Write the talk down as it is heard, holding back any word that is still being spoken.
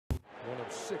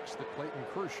6 that Clayton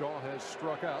Kershaw has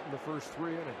struck out in the first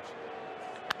 3 innings.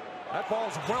 That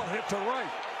ball's well hit to right.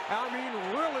 I mean,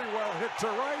 really well hit to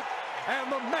right.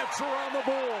 And the Mets are on the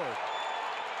board.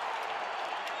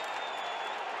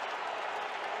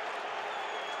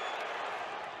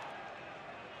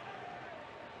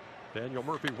 Daniel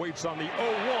Murphy waits on the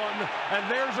 0-1,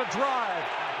 and there's a drive.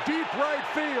 Deep right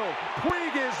field.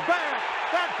 Puig is back.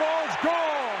 That ball's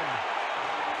gone.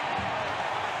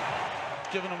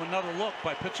 Giving him another look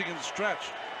by pitching in the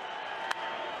stretch.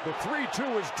 The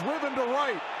 3-2 is driven to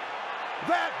right.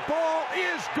 That ball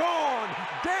is gone.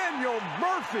 Daniel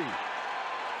Murphy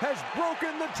has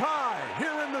broken the tie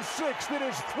here in the 6th. It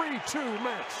is 3-2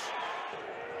 Mets.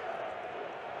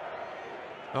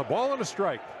 A ball and a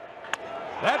strike.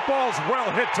 That ball's well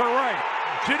hit to right.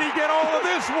 Did he get all of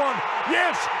this one?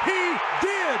 Yes, he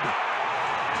did.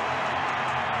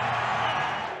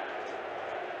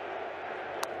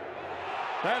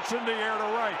 That's in the air to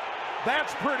right.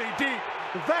 That's pretty deep.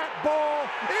 That ball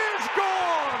is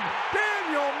gone.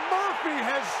 Daniel Murphy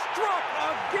has struck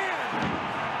again.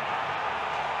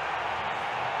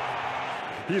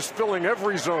 He's filling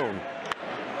every zone.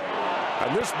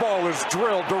 And this ball is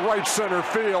drilled to right center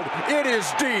field. It is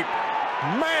deep.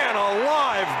 Man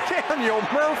alive, Daniel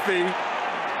Murphy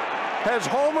has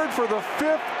homered for the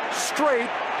 5th straight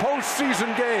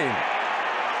postseason game.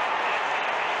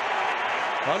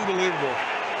 Unbelievable.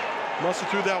 Must have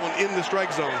threw that one in the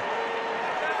strike zone.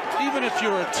 Even if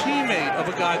you're a teammate of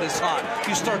a guy this hot,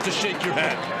 you start to shake your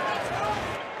head.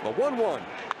 The 1-1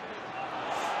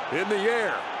 in the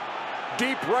air,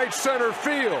 deep right center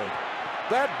field.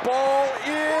 That ball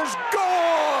is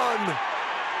gone.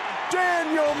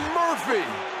 Daniel Murphy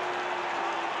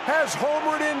has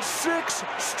homered in 6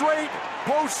 straight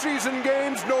postseason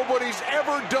games. Nobody's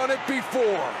ever done it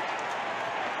before.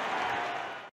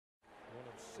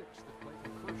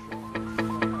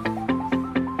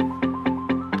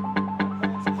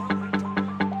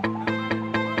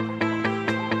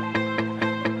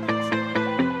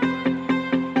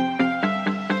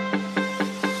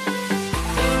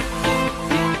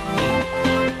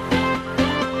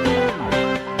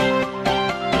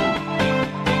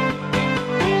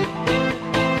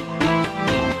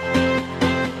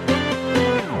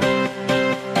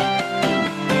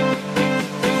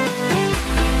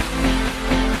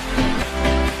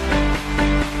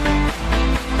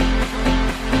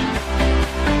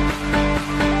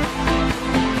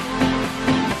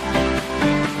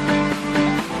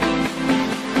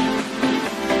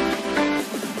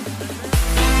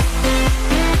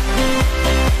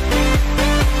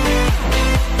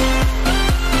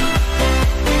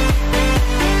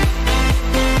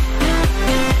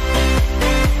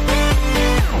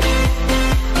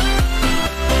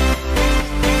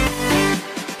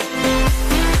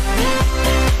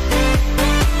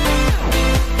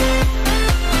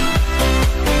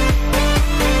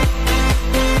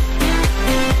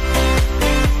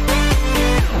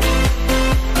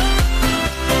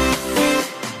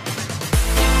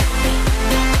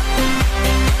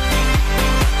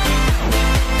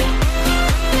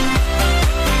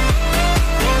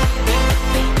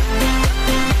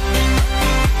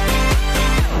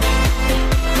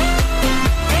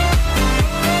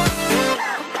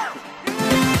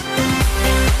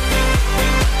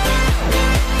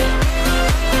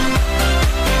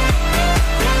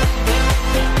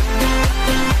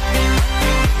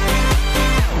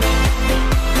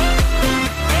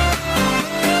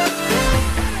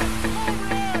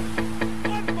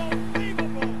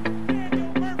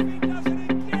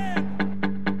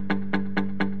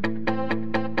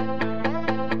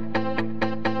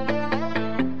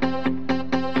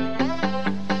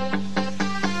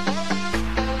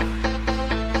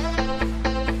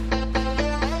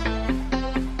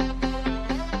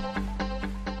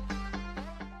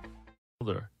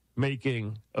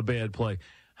 Making a bad play.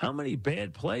 How many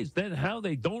bad plays? Then how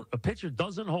a pitcher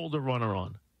doesn't hold a runner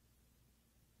on.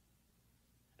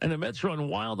 And the Mets run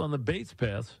wild on the base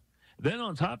paths. Then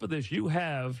on top of this, you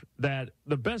have that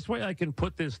the best way I can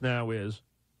put this now is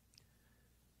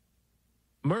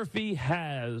Murphy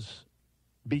has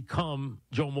become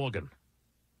Joe Morgan.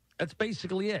 That's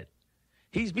basically it.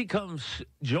 He's become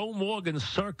Joe Morgan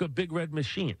circa Big Red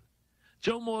Machine.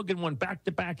 Joe Morgan won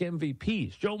back-to-back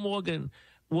MVPs. Joe Morgan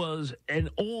was an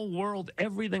all-world,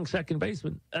 everything second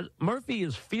baseman. Murphy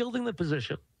is fielding the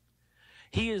position.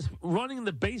 He is running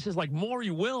the bases like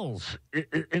Maury Wills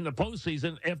in the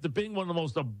postseason after being one of the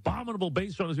most abominable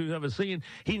base runners we've ever seen.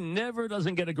 He never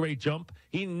doesn't get a great jump.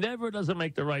 He never doesn't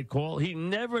make the right call. He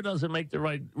never doesn't make the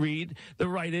right read, the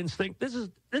right instinct. This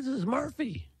is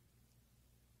Murphy.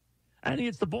 And he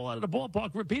hits the ball out of the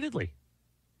ballpark repeatedly.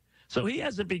 So he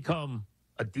hasn't become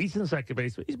a decent second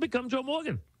baseman. He's become Joe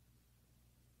Morgan.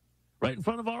 Right in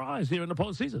front of our eyes here in the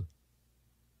postseason.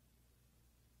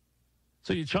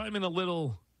 So you chime in a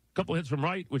couple hits from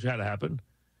right, which had to happen.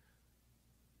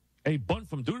 A bunt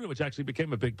from Duda, which actually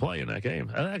became a big play in that game.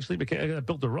 That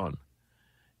built a run.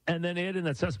 And then add in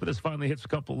that Cespedes finally hits a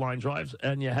couple line drives,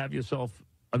 and you have yourself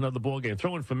another ball game.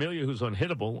 Throw in Familia, who's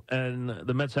unhittable, and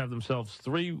the Mets have themselves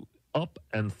 3 up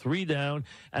and 3 down,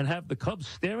 and have the Cubs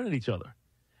staring at each other.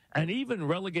 And even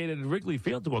relegated Wrigley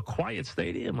Field to a quiet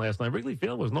stadium last night. Wrigley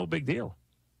Field was no big deal.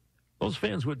 Those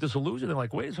fans were disillusioned. They're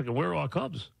like, wait a second, where are our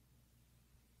Cubs?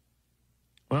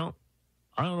 Well,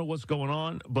 I don't know what's going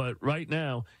on, but right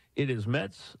now it is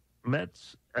Mets,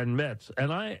 and Mets.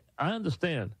 And I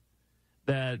understand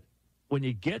that when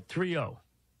you get 3-0,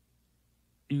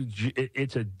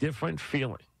 it's a different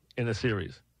feeling in a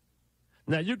series.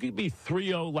 Now, you could be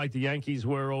 3-0 like the Yankees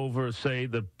were over, say,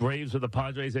 the Braves or the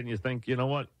Padres, and you think, you know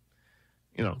what?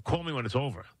 Call me when it's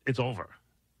over. It's over.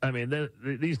 I mean,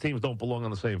 these teams don't belong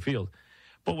on the same field.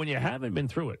 But when you haven't been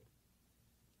through it,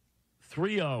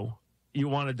 3-0, you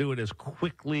want to do it as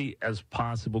quickly as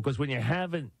possible. Because when you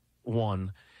haven't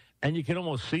won, and you can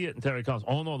almost see it in Terry Collins,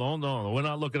 oh, no, we're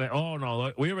not looking at, oh,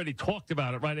 no, we already talked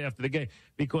about it right after the game.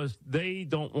 Because they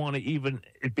don't want to even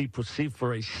be perceived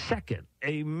for a second,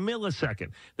 a millisecond,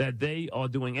 that they are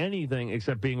doing anything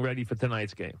except being ready for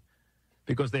tonight's game.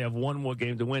 Because they have one more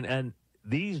game to win. And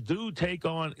these do take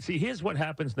on, see, here's what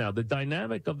happens now. The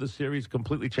dynamic of the series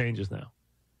completely changes now.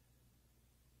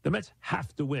 The Mets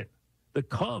have to win. The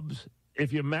Cubs,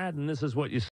 if you're Madden, this is what you